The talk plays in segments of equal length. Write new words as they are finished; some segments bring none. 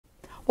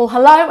Well,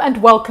 hello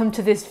and welcome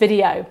to this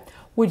video.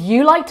 Would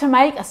you like to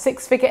make a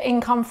six-figure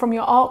income from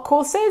your art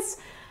courses?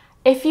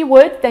 If you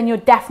would, then you're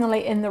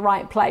definitely in the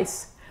right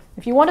place.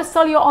 If you want to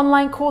sell your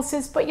online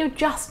courses, but you're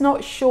just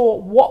not sure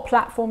what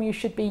platform you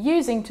should be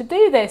using to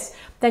do this,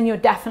 then you're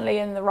definitely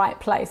in the right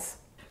place.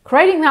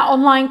 Creating that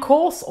online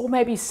course, or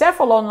maybe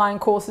several online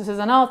courses as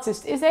an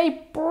artist, is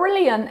a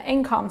brilliant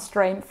income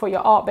stream for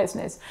your art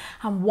business.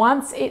 And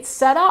once it's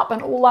set up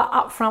and all that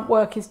upfront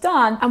work is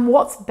done, and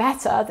what's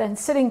better than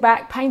sitting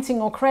back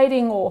painting or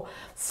creating or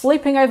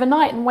sleeping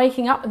overnight and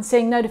waking up and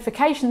seeing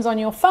notifications on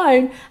your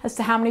phone as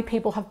to how many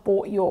people have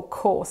bought your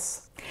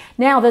course.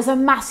 Now, there's a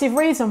massive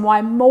reason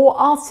why more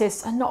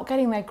artists are not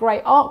getting their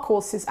great art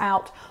courses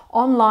out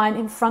online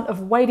in front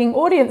of waiting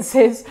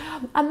audiences,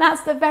 and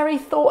that's the very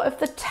thought of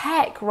the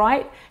tech,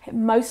 right? It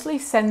mostly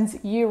sends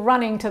you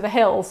running to the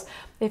hills.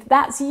 If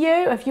that's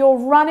you, if you're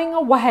running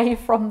away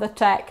from the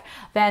tech,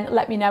 then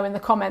let me know in the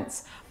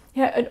comments.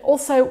 And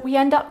also we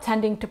end up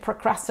tending to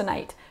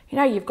procrastinate.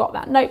 You've got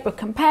that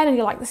notebook and pen and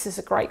you're like, this is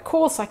a great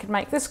course. I could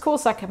make this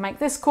course. I could make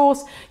this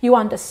course. You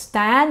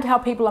understand how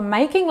people are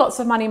making lots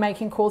of money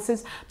making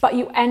courses, but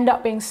you end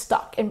up being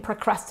stuck in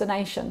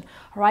procrastination.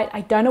 All right.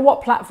 I don't know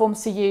what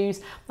platforms to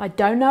use. I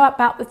don't know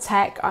about the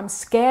tech. I'm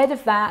scared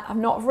of that. I'm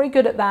not very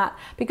good at that,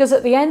 because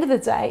at the end of the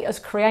day, as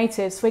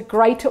creatives, we're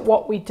great at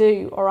what we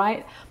do. All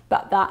right.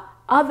 But that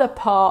other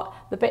part,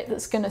 the bit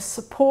that's going to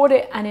support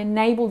it and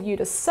enable you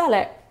to sell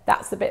it,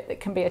 that's the bit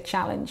that can be a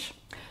challenge.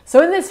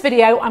 So in this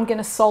video, I'm going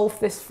to solve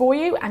this for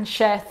you and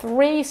share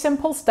 3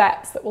 simple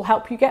steps that will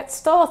help you get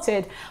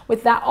started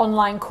with that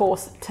online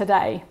course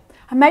today.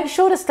 And make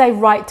sure to stay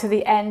right to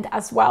the end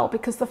as well,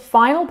 because the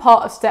final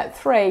part of step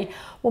 3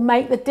 will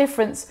make the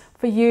difference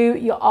for you,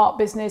 your art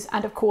business,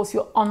 and of course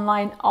your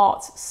online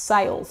art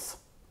sales.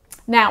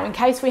 Now, in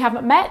case we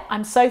haven't met,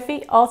 I'm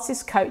Sophie,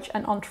 artist, coach,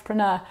 and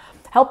entrepreneur,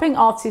 helping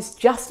artists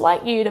just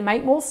like you to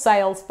make more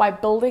sales by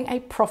building a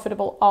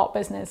profitable art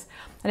business.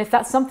 And if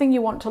that's something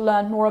you want to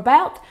learn more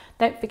about,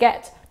 don't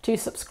forget to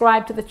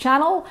subscribe to the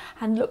channel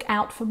and look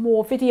out for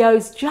more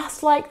videos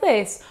just like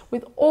this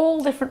with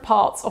all different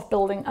parts of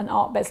building an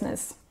art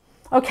business.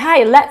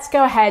 Okay, let's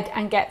go ahead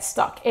and get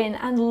stuck in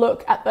and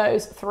look at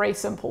those 3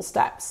 simple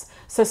steps.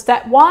 So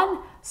step 1,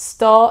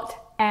 start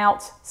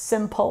out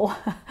simple.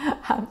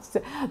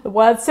 The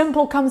word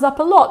simple comes up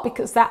a lot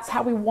because that's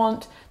how we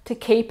want to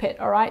keep it,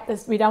 all right?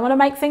 We don't want to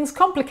make things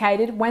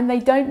complicated when they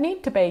don't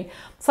need to be.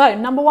 So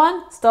number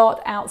 1,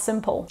 start out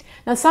simple.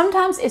 Now,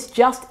 sometimes it's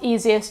just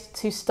easiest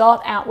to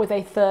start out with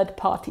a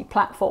third-party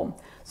platform,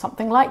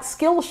 something like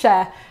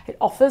Skillshare. It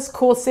offers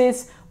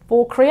courses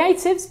for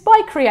creatives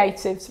by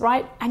creatives,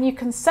 right? And you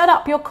can set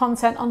up your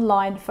content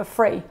online for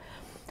free.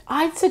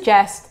 I'd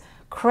suggest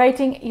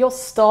creating your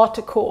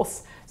starter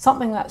course,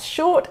 something that's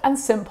short and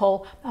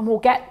simple and will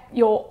get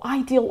your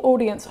ideal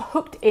audience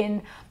hooked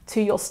in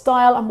to your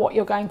style and what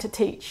you're going to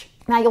teach.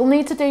 Now, you'll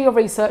need to do your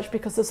research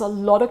because there's a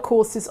lot of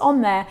courses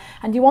on there,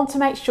 and you want to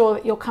make sure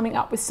that you're coming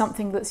up with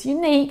something that's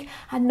unique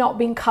and not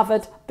been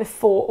covered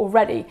before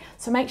already.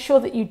 So make sure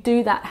that you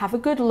do that. Have a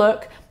good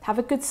look, have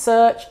a good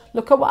search,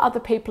 look at what other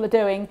people are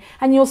doing,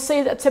 and you'll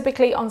see that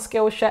typically on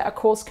Skillshare a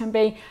course can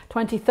be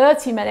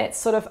 20-30 minutes,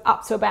 sort of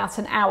up to about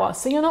an hour.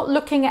 So you're not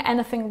looking at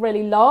anything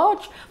really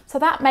large, so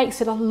that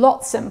makes it a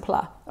lot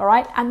simpler, all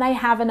right? And they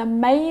have an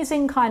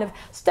amazing kind of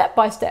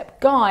step-by-step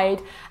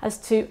guide as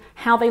to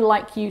how they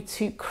like you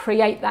to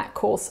create that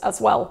course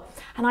as well.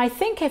 And I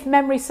think, if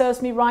memory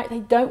serves me right, they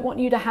don't want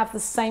you to have the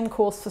same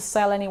course for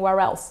sale anywhere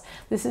else.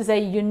 This is a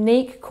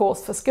unique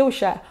course for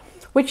Skillshare,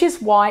 which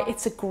is why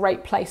it's a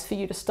great place for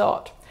you to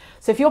start.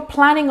 So if you're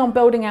planning on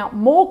building out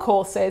more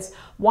courses,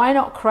 why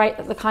not create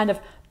at the kind of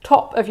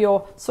top of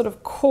your sort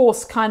of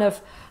course kind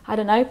of, I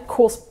don't know,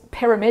 course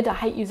pyramid. I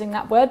hate using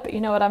that word, but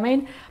you know what I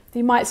mean.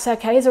 You might say,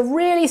 okay, here's a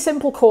really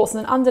simple course, and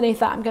then underneath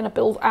that I'm going to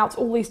build out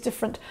all these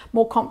different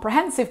more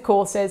comprehensive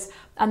courses,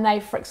 and they,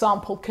 for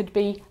example, could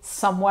be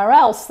somewhere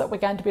else that we're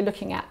going to be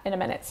looking at in a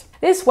minute.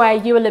 This way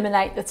you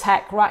eliminate the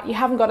tech, right? You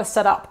haven't got to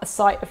set up a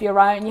site of your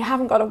own. You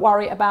haven't got to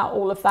worry about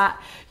all of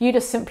that. You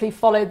just simply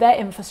follow their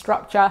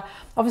infrastructure.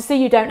 Obviously,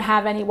 you don't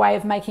have any way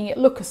of making it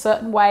look a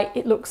certain way.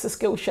 It looks the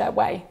Skillshare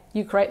way.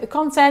 You create the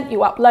content, you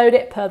upload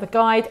it per the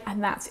guide,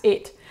 and that's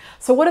it.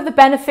 So what are the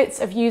benefits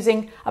of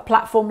using a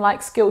platform like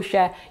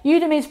Skillshare?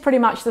 Udemy is pretty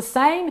much the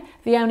same.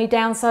 The only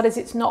downside is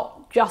it's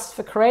not just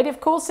for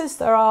creative courses.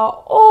 There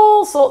are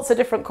all sorts of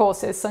different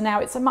courses. So now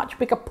it's a much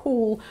bigger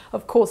pool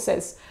of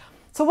courses.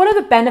 So what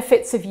are the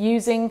benefits of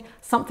using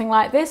something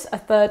like this, a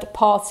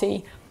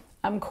third-party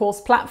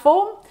course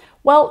platform?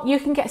 Well, you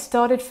can get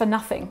started for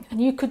nothing, and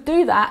you could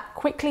do that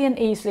quickly and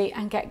easily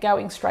and get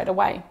going straight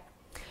away.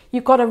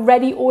 You've got a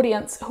ready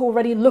audience who are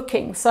already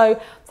looking. So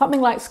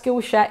something like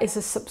Skillshare is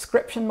a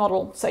subscription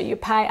model. So you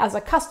pay, as a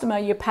customer,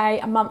 you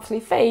pay a monthly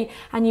fee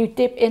and you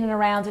dip in and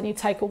around and you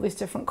take all these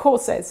different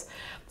courses.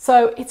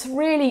 So it's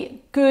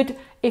really good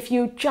if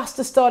you just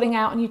are starting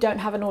out and you don't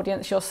have an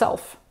audience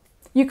yourself.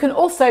 You can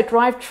also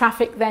drive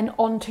traffic then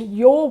onto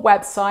your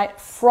website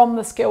from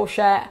the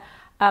Skillshare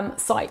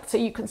site. So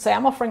you can say,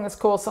 I'm offering this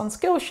course on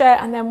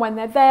Skillshare, and then when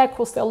they're there, of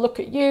course, they'll look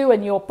at you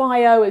and your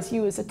bio as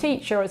you as a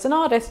teacher, as an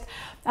artist,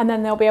 and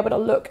then they'll be able to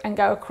look and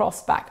go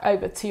across back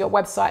over to your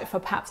website for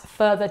perhaps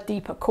further,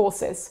 deeper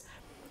courses.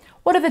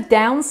 What are the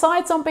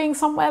downsides on being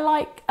somewhere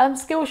like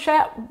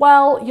Skillshare?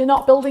 Well, you're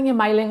not building your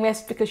mailing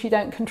list because you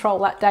don't control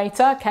that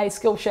data. Okay,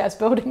 Skillshare's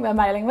building their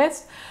mailing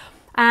list.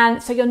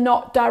 And so you're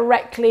not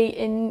directly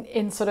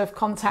in sort of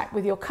contact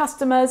with your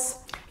customers.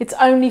 It's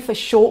only for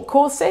short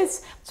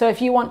courses. So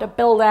if you want to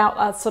build out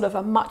a sort of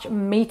a much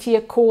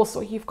meatier course,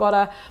 or you've got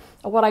a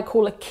what I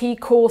call a key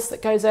course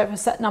that goes over a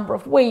set number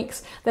of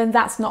weeks, then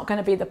that's not going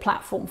to be the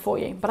platform for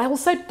you. But I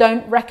also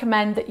don't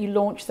recommend that you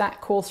launch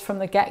that course from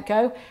the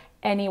get-go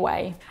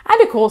anyway.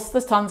 And of course,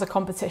 there's tons of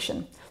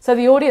competition. So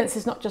the audience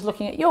is not just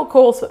looking at your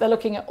course, but they're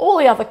looking at all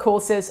the other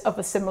courses of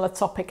a similar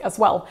topic as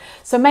well.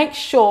 So make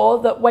sure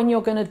that when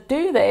you're going to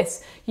do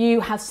this,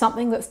 you have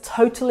something that's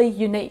totally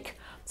unique,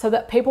 so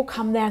that people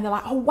come there and they're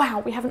like, oh wow,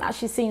 we haven't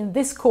actually seen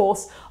this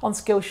course on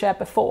Skillshare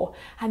before.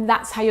 And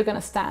that's how you're going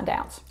to stand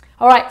out.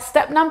 All right,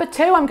 step number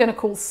 2, I'm going to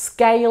call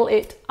scale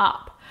it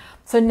up.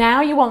 So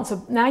now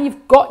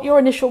you've got your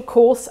initial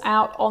course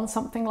out on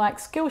something like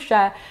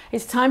Skillshare,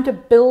 it's time to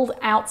build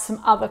out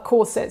some other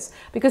courses.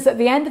 Because at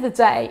the end of the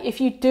day, if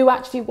you do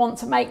actually want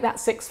to make that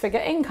 6-figure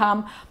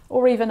income,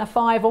 or even a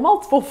 5 or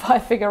multiple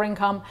 5-figure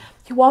income,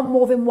 you want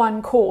more than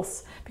one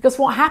course. Because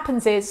what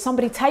happens is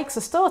somebody takes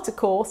a starter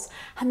course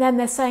and then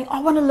they're saying, I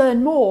want to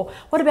learn more.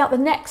 What about the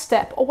next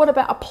step? Or what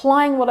about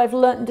applying what I've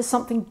learned into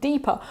something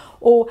deeper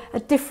or a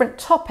different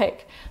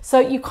topic?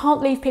 So you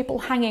can't leave people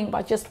hanging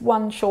by just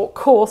one short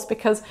course,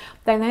 because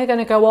then they're going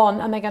to go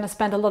on and they're going to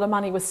spend a lot of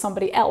money with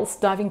somebody else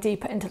diving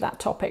deeper into that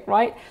topic,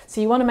 right?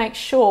 So you want to make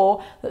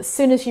sure that as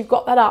soon as you've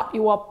got that up,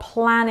 you are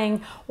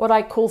planning what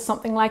I call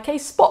something like a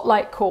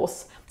spotlight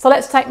course. So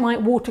let's take my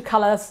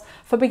watercolors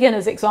for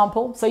beginners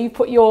example. So you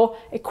put your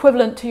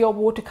equivalent to your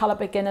watercolor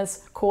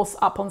beginners course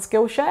up on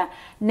Skillshare.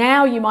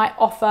 Now you might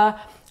offer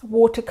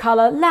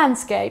watercolor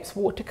landscapes,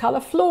 watercolor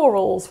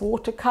florals,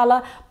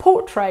 watercolor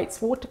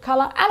portraits,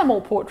 watercolor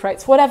animal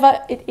portraits,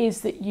 whatever it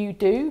is that you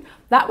do,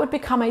 that would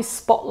become a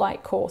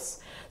spotlight course.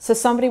 So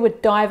somebody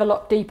would dive a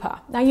lot deeper.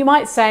 Now you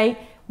might say,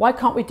 why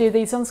can't we do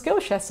these on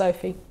Skillshare,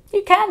 Sophie?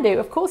 You can do,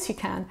 of course you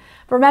can.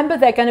 Remember,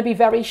 they're going to be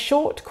very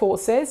short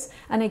courses.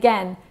 And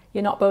again,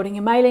 you're not building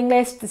a mailing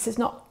list. This is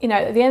not,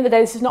 at the end of the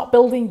day, this is not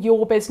building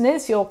your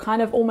business. You're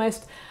kind of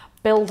almost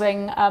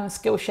building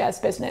Skillshare's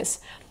business.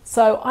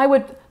 So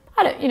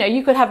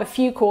you could have a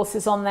few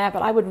courses on there,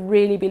 but I would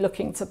really be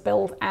looking to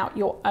build out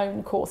your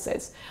own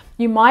courses.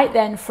 You might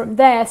then from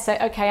there say,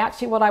 okay,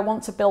 actually what I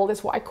want to build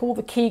is what I call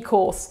the key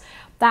course.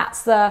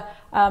 That's the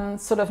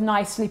sort of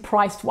nicely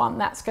priced one.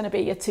 That's going to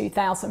be a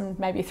 $2,000,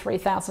 maybe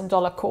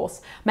 $3,000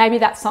 course. Maybe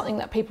that's something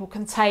that people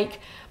can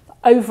take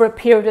over a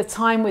period of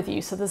time with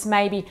you. So there's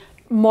maybe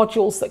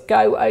modules that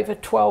go over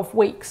 12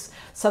 weeks.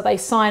 So they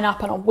sign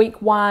up and on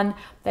week 1,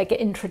 they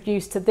get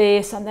introduced to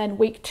this, and then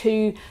week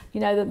 2,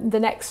 the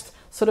next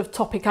sort of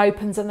topic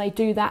opens and they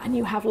do that, and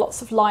you have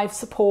lots of live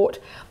support.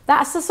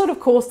 That's the sort of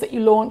course that you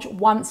launch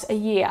once a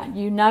year.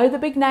 The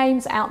big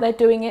names out there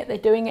doing it. They're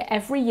doing it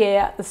every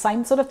year at the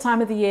same sort of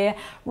time of the year,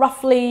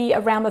 roughly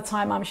around the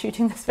time I'm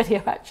shooting this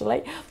video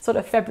actually, sort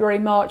of February,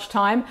 March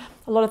time.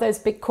 A lot of those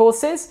big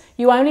courses,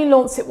 you only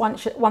launch it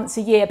once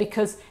a year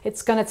because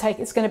it's going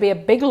to be a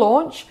big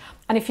launch.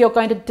 And if you're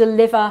going to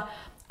deliver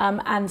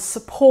and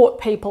support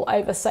people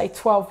over say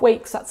 12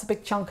 weeks, that's a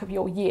big chunk of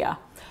your year.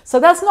 So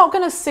that's not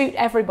going to suit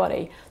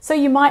everybody. So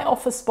you might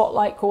offer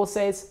spotlight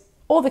courses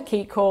or the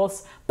key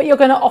course, but you're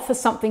going to offer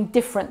something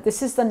different.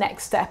 This is the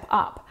next step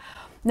up.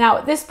 Now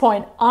at this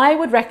point, I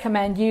would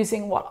recommend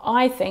using what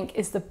I think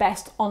is the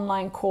best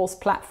online course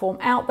platform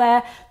out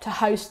there to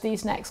host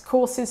these next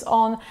courses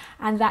on,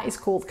 and that is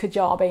called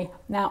Kajabi.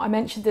 Now I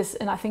mentioned this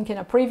I think in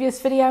a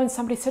previous video, and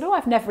somebody said, oh,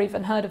 I've never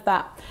even heard of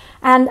that.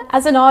 And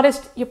as an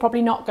artist, you're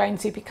probably not going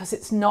to, because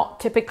it's not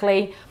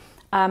typically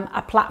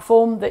a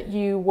platform that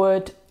you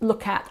would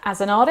look at as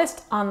an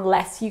artist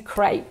unless you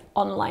create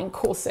online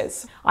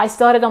courses. I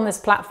started on this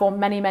platform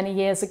many, many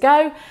years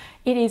ago.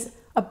 It is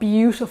a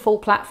beautiful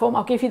platform.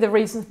 I'll give you the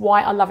reasons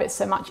why I love it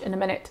so much in a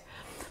minute.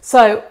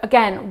 So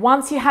again,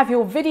 once you have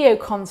your video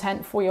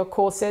content for your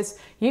courses,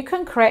 you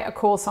can create a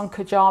course on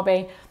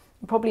Kajabi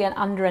probably in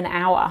under an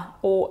hour,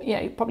 or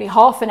probably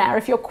half an hour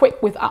if you're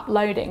quick with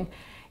uploading.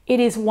 It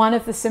is one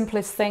of the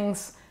simplest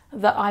things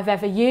that I've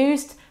ever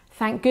used.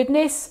 Thank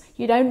goodness,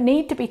 you don't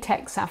need to be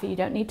tech savvy. You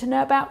don't need to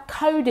know about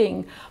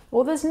coding,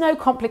 or there's no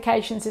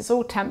complications. It's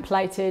all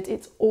templated.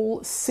 It's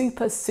all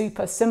super,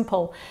 super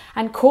simple.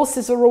 And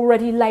courses are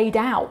already laid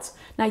out.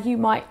 Now you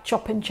might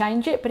chop and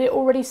change it, but it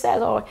already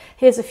says, oh,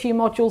 here's a few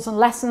modules and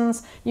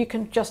lessons. You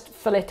can just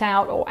fill it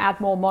out or add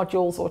more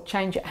modules or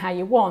change it how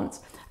you want.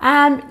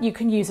 And you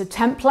can use a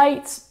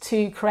template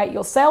to create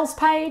your sales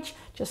page.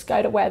 Just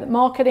go to where the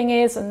marketing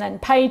is, and then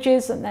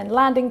pages, and then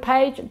landing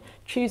page, and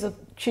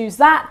choose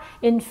that,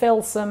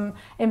 infill some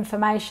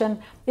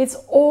information. It's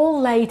all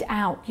laid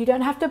out. You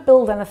don't have to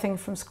build anything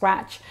from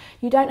scratch.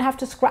 You don't have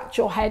to scratch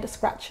your head,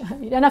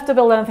 you don't have to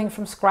build anything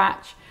from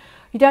scratch.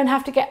 You don't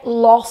have to get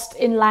lost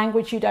in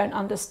language you don't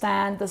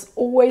understand. There's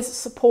always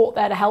support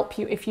there to help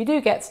you if you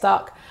do get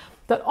stuck.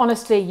 But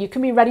honestly, you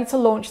can be ready to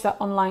launch that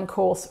online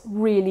course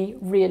really,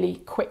 really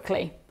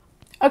quickly.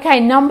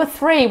 Okay, number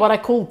 3, what I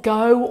call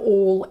go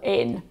all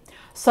in.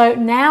 So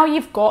now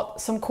you've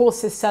got some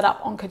courses set up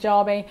on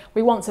Kajabi.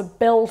 We want to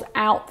build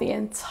out the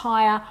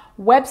entire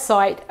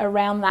website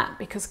around that,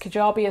 because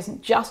Kajabi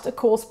isn't just a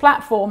course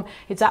platform,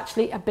 it's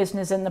actually a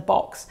business in the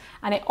box,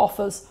 and it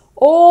offers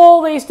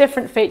all these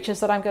different features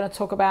that I'm going to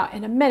talk about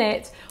in a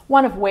minute,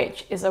 one of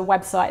which is a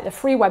website, the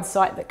free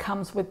website that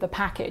comes with the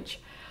package.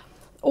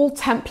 All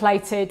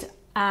templated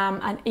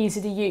and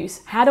easy to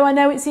use. How do I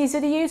know it's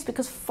easy to use?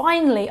 Because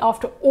finally,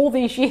 after all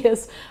these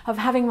years of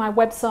having my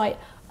website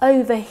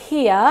over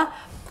here,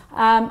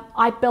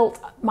 I built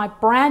my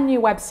brand new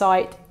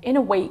website in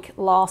a week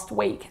last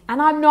week.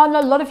 And I know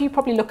a lot of you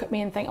probably look at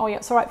me and think, oh yeah,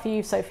 it's all right for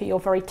you, Sophie, you're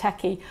very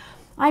techie.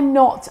 I'm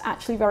not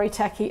actually very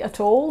techie at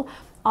all.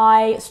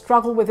 I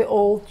struggle with it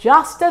all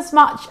just as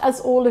much as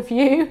all of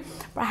you.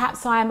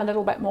 Perhaps I am a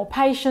little bit more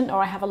patient,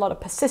 or I have a lot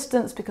of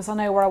persistence because I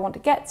know where I want to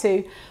get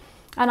to.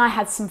 And I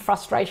had some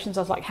frustrations.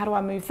 I was like, how do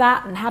I move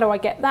that? And how do I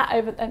get that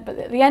over? But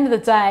at the end of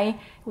the day,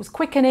 it was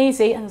quick and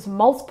easy. And there's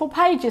multiple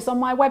pages on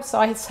my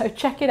website. So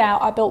check it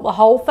out. I built the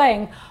whole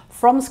thing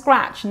from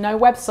scratch. No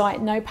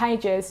website, no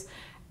pages,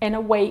 in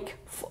a week.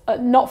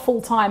 Not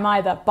full time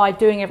either, by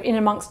doing in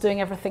amongst doing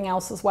everything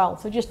else as well.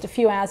 So just a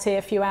few hours here,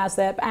 a few hours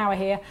there, hour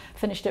here,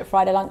 finished it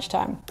Friday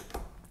lunchtime.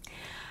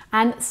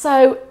 And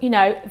so, you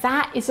know,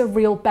 that is a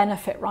real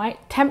benefit, right?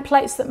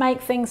 Templates that make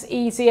things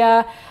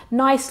easier,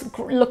 nice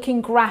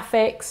looking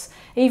graphics,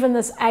 even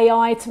there's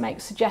AI to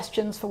make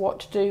suggestions for what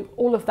to do.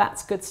 All of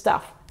that's good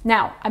stuff.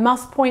 Now, I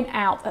must point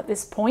out at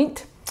this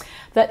point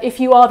that if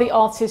you are the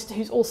artist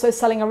who's also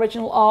selling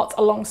original art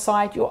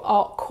alongside your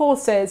art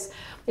courses,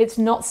 it's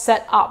not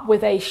set up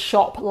with a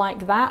shop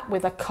like that,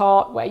 with a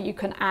cart where you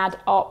can add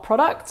art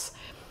products.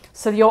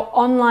 So your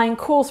online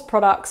course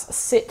products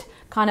sit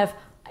kind of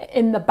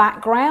in the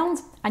background,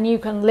 and you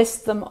can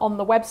list them on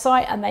the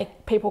website, and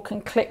people can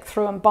click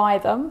through and buy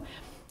them,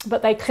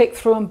 but they click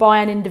through and buy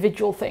an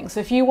individual thing. So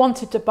if you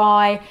wanted to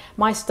buy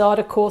my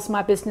starter course,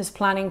 my business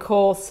planning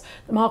course,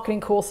 the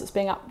marketing course that's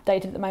being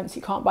updated at the moment, so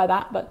you can't buy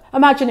that, but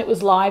imagine it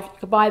was live, you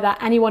could buy that,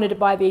 and you wanted to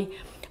buy the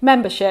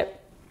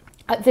membership,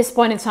 at this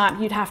point in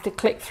time, you'd have to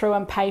click through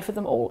and pay for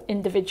them all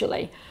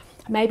individually.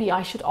 Maybe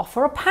I should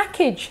offer a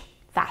package.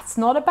 That's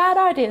not a bad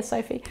idea,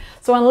 Sophie.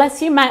 So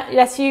unless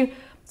you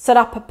set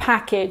up a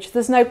package,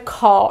 there's no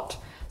cart.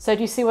 So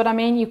do you see what I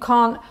mean? You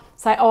can't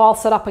say, oh, I'll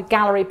set up a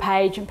gallery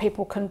page and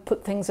people can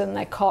put things in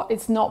their cart.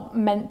 It's not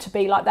meant to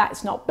be like that.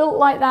 It's not built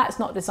like that. It's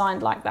not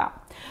designed like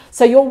that.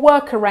 So your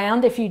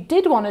workaround, if you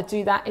did want to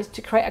do that, is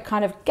to create a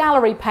kind of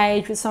gallery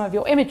page with some of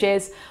your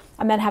images,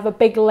 and then have a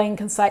big link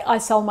and say, I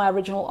sell my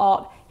original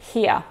art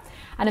here.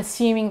 And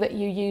assuming that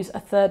you use a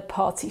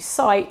third-party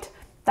site,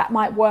 that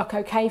might work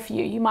okay for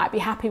you. You might be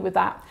happy with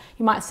that.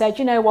 You might say, do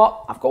you know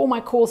what? I've got all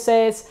my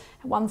courses,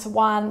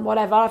 one-to-one,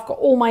 whatever. I've got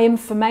all my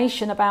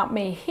information about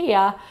me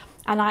here,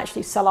 and I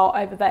actually sell art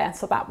over there,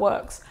 so that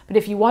works. But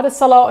if you want to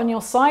sell art on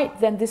your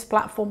site, then this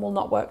platform will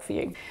not work for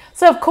you.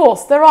 So of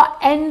course, there are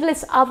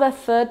endless other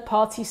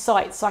third-party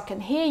sites. So I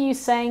can hear you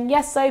saying,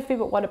 yes, Sophie,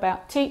 but what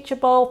about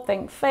Teachable,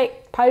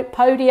 ThinkFit,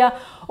 Podia,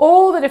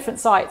 all the different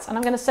sites? And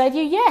I'm going to say to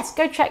you, yes,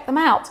 go check them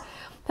out.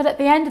 But at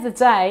the end of the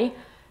day,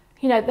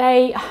 you know,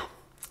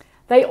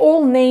 they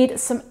all need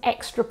some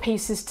extra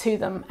pieces to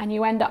them, and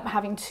you end up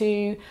having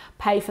to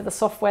pay for the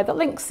software that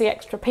links the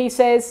extra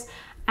pieces.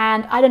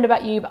 And I don't know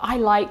about you, but I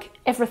like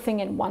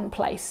everything in one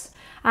place.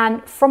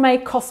 And from a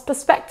cost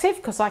perspective,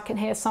 because I can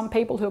hear some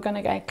people who are going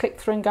to go click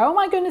through and go, oh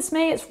my goodness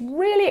me, it's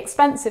really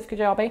expensive,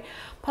 Kajabi.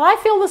 But I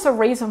feel there's a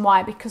reason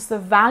why, because the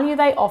value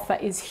they offer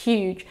is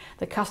huge.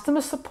 The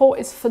customer support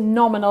is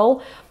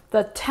phenomenal.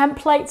 The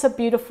templates are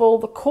beautiful.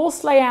 The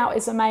course layout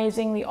is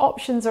amazing. The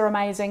options are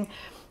amazing.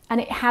 And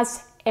it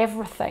has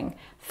everything.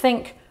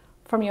 Think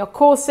from your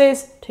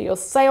courses to your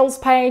sales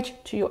page,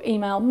 to your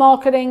email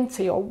marketing,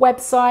 to your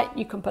website.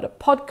 You can put a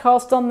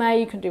podcast on there.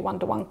 You can do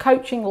one-to-one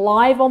coaching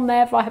live on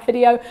there via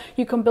video.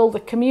 You can build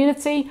a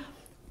community,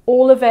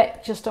 all of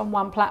it just on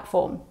one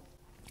platform.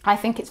 I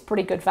think it's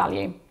pretty good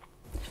value.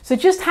 So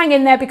just hang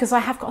in there, because I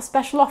have got a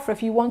special offer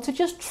if you want to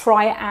just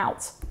try it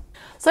out.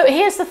 So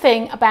here's the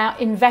thing about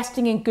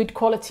investing in good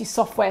quality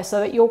software so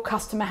that your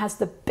customer has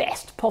the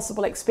best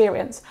possible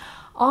experience.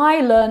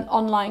 I learned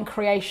online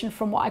creation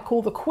from what I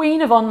call the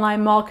queen of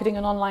online marketing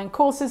and online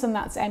courses, and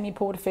that's Amy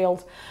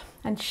Porterfield.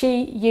 And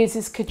she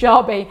uses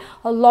Kajabi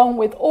along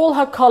with all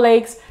her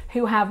colleagues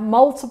who have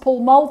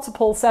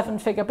multiple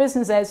seven-figure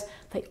businesses.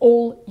 They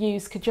all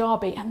use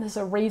Kajabi, and there's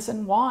a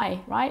reason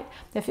why, right?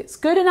 If it's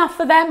good enough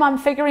for them, I'm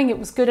figuring it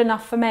was good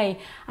enough for me.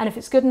 And if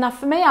it's good enough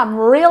for me, I'm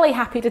really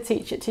happy to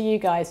teach it to you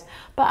guys.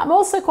 But I'm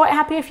also quite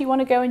happy if you want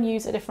to go and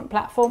use a different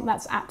platform,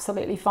 that's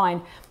absolutely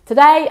fine.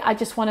 Today, I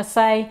just want to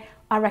say,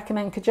 I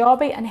recommend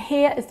Kajabi, and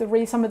here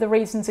is some of the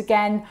reasons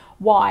again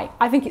why.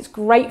 I think it's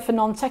great for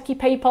non-techie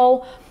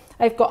people.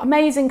 They've got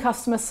amazing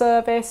customer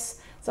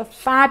service. It's a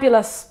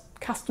fabulous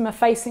customer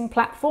facing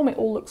platform. It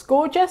all looks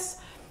gorgeous.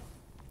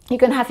 You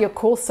can have your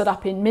course set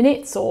up in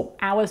minutes or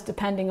hours,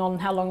 depending on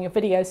how long your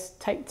videos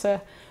take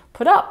to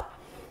put up.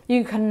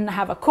 You can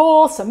have a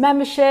course, a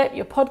membership,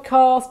 your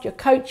podcast, your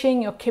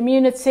coaching, your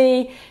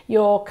community,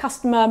 your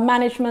customer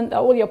management,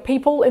 all your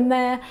people in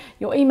there,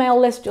 your email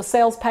list, your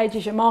sales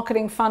pages, your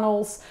marketing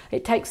funnels.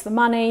 It takes the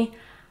money.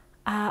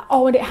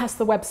 And it has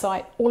the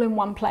website all in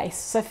one place.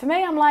 So for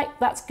me, I'm like,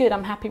 that's good.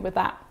 I'm happy with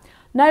that.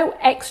 No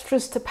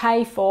extras to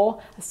pay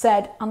for, as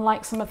said,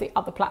 unlike some of the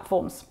other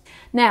platforms.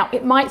 Now,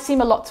 it might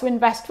seem a lot to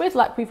invest with,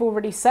 like we've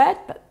already said,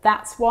 but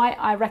that's why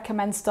I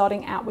recommend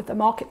starting out with the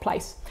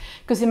marketplace.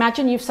 Because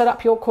imagine you've set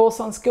up your course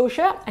on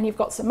Skillshare and you've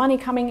got some money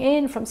coming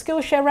in from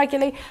Skillshare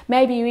regularly.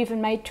 Maybe you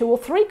even made 2 or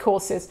 3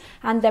 courses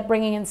and they're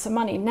bringing in some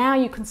money. Now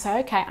you can say,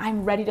 okay,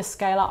 I'm ready to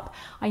scale up.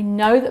 I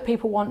know that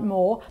people want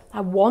more.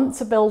 I want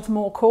to build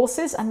more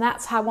courses, and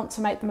that's how I want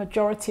to make the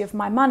majority of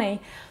my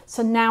money.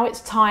 So now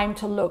it's time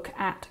to look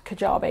at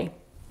Kajabi.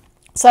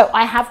 So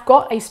I have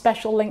got a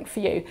special link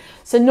for you.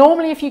 So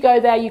normally if you go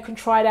there, you can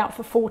try it out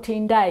for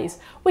 14 days,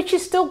 which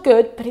is still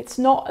good, but it's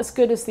not as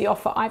good as the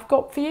offer I've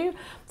got for you.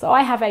 So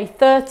I have a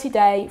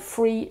 30-day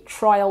free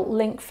trial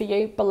link for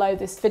you below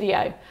this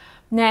video.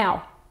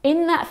 Now,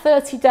 in that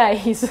 30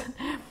 days,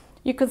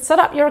 you could set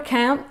up your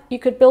account, you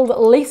could build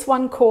at least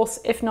 1 course,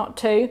 if not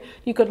 2,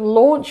 you could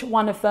launch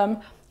one of them,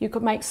 you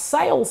could make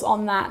sales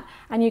on that,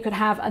 and you could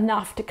have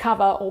enough to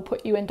cover or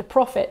put you into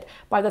profit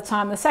by the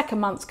time the second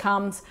month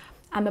comes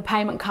and the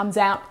payment comes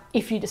out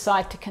if you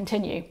decide to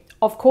continue.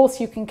 Of course,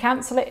 you can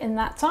cancel it in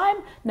that time,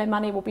 no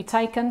money will be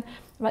taken,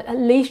 but at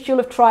least you'll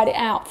have tried it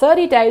out.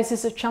 30 days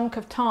is a chunk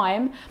of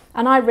time,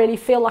 and I really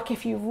feel like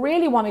if you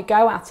really want to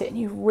go at it and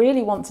you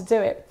really want to do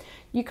it,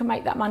 you can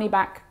make that money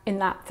back in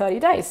that 30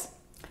 days.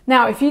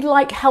 Now, if you'd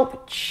like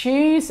help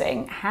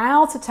choosing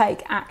how to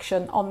take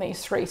action on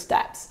these 3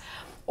 steps,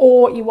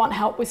 or you want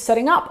help with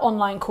setting up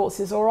online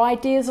courses or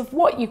ideas of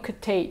what you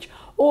could teach,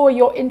 or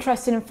you're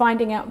interested in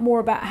finding out more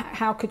about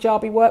how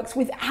Kajabi works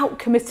without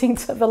committing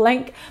to the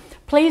link,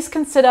 please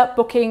consider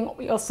booking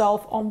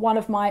yourself on one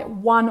of my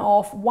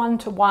one-off,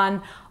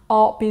 one-to-one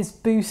Art Biz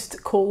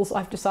Boost calls,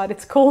 I've decided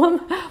to call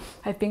them.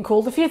 I've been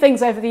called a few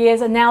things over the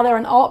years, and now they're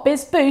an Art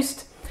Biz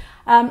Boost.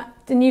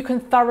 Then you can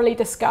thoroughly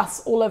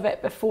discuss all of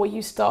it before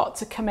you start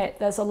to commit.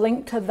 There's a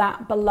link to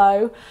that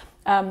below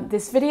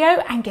this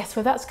video, and guess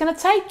where that's going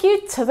to take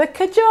you? To the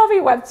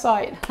Kajabi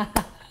website.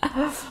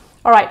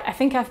 All right, I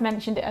think I've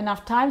mentioned it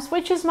enough times,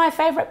 which is my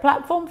favorite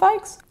platform,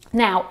 folks.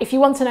 Now, if you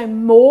want to know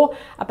more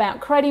about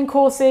creating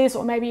courses,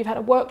 or maybe you've had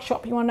a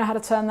workshop, you want to know how to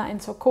turn that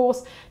into a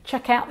course,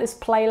 check out this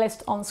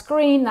playlist on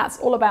screen. That's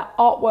all about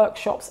art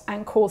workshops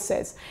and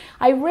courses.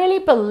 I really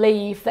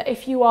believe that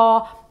if you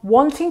are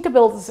wanting to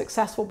build a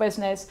successful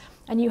business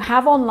and you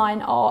have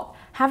online art,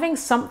 having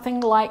something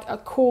like a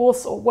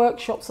course or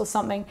workshops or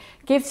something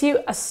gives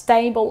you a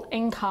stable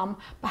income,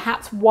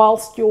 perhaps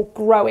whilst you're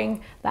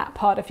growing that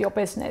part of your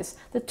business.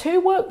 The 2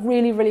 work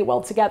really, really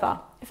well together.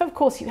 If, of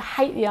course, you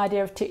hate the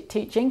idea of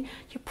teaching,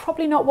 you're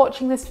probably not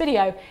watching this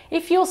video.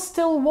 If you're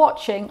still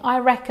watching, I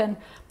reckon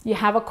you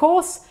have a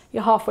course,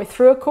 you're halfway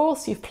through a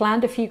course, you've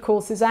planned a few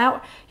courses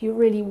out, you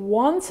really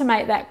want to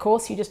make that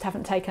course, you just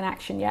haven't taken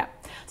action yet.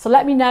 So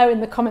let me know in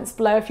the comments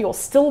below if you're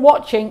still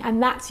watching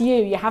and that's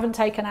you haven't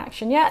taken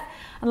action yet.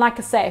 And like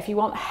I say, if you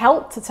want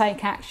help to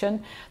take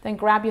action, then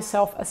grab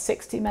yourself a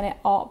 60-minute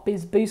Art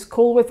Biz Boost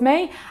call with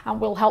me,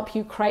 and we'll help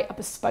you create a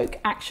bespoke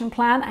action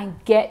plan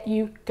and get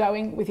you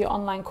going with your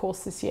online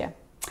course this year.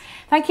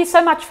 Thank you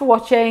so much for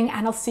watching,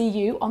 and I'll see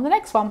you on the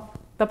next one.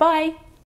 Bye-bye.